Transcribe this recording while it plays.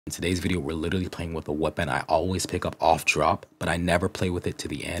In today's video, we're literally playing with a weapon I always pick up off drop, but I never play with it to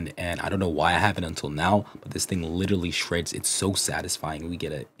the end, and I don't know why I haven't until now, but this thing literally shreds. It's so satisfying. We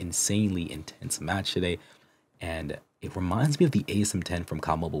get an insanely intense match today, and it reminds me of the ASM-10 from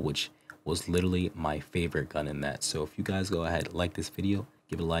COD Mobile, which was literally my favorite gun in that. So if you guys go ahead, like this video,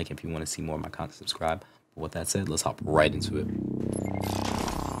 give it a like. If you want to see more of my content, subscribe. But with that said, let's hop right into it.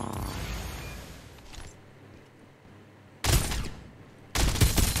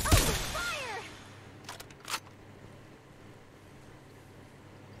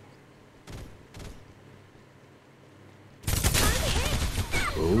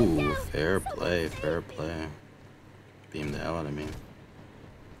 Ooh, fair play, fair play. Beam the hell out of me.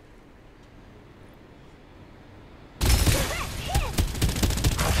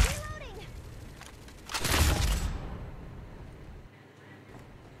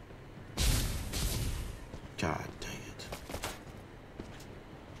 God dang it.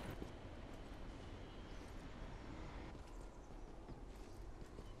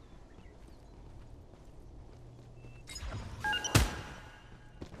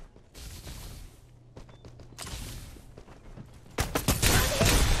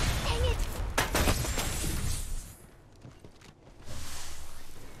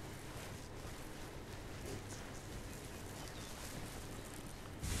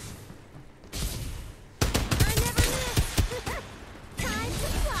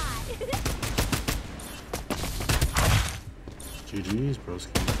 GG's,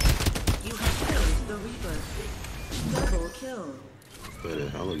 broski. You have killed the Reaper. Double kill. But it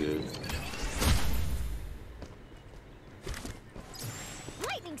hella good.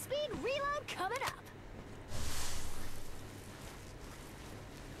 Lightning speed reload coming up.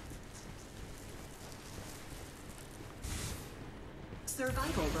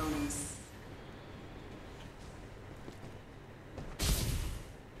 Survival bonus.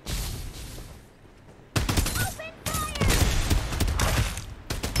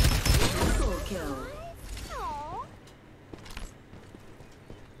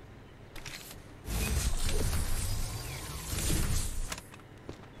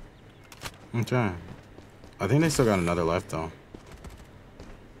 Okay. I think they still got another left though.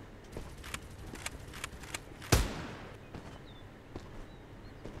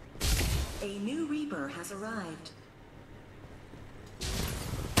 A new Reaper has arrived.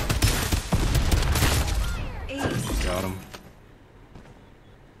 Got him.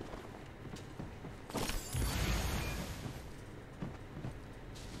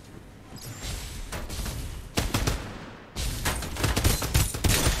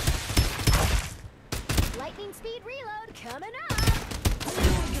 Lightning speed reload coming up.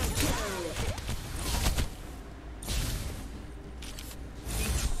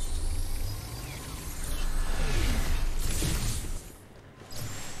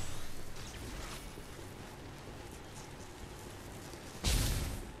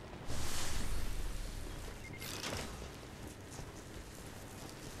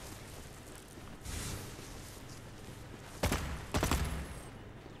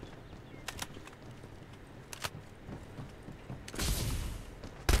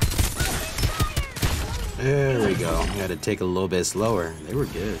 There we go. We had to take a little bit slower. They were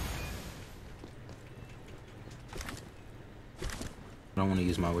good. I don't want to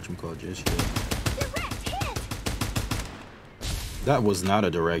use my whatchamacallit just yet. That was not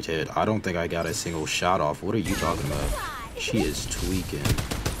a direct hit. I don't think I got a single shot off. What are you talking about? She is tweaking.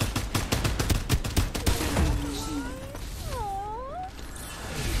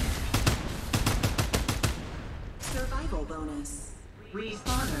 Survival bonus.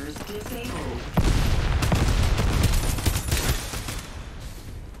 Respawners disabled.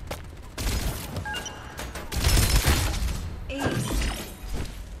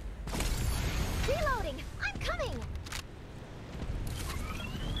 Reloading. I'm coming.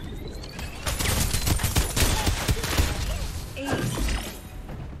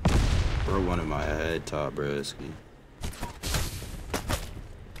 Throw one in my head top, broski.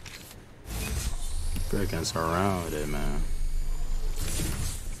 Freaking surround it, man.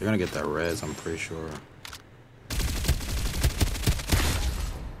 They're gonna get that res, I'm pretty sure.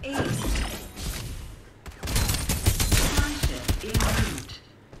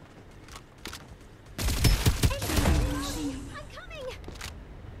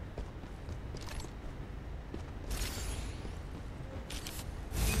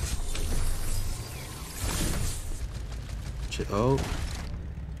 Oh.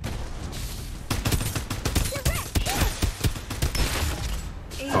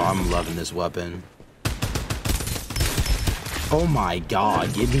 Oh, I'm loving this weapon. Oh my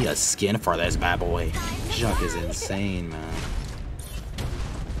god, give me a skin for this bad boy. Junk is insane, man.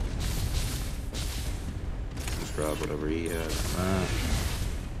 drop whatever he had.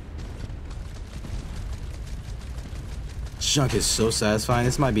 Junk is so satisfying.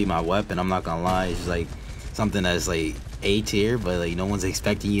 This might be my weapon. I'm not gonna lie. It's just like something that's like A tier, but like no one's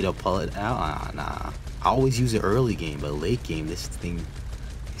expecting you to pull it out. Nah. I always use it early game, but late game, this thing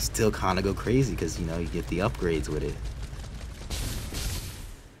still kind of go crazy because you know you get the upgrades with it.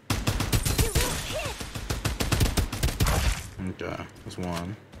 Okay, that's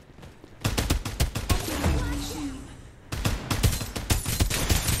one.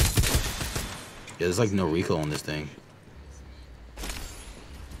 Yeah, there's like no recoil on this thing.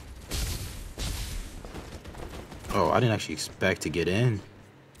 Oh, I didn't actually expect to get in.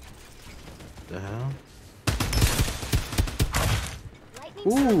 The hell?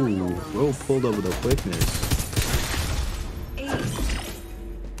 Ooh, bro pulled up with a quickness.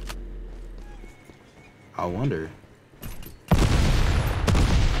 I wonder.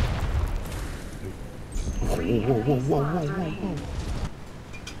 Whoa.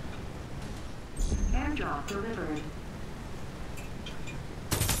 Airdrop delivered.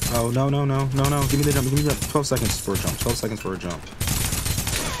 Oh, no. Give me the jump. 12 seconds for a jump. 12 seconds for a jump.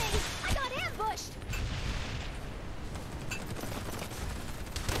 I got ambushed.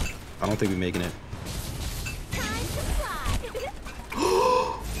 I don't think we're making it. Time to fly.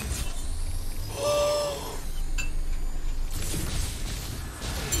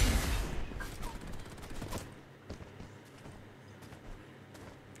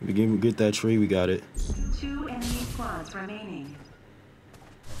 We can get that tree, we got it. 2 enemy squads remaining.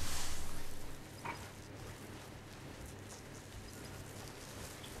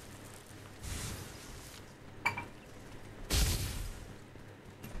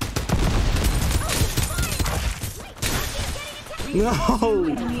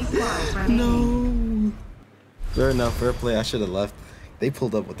 No. Fair enough, fair play. I should have left. They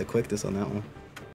pulled up with the quickness on that one.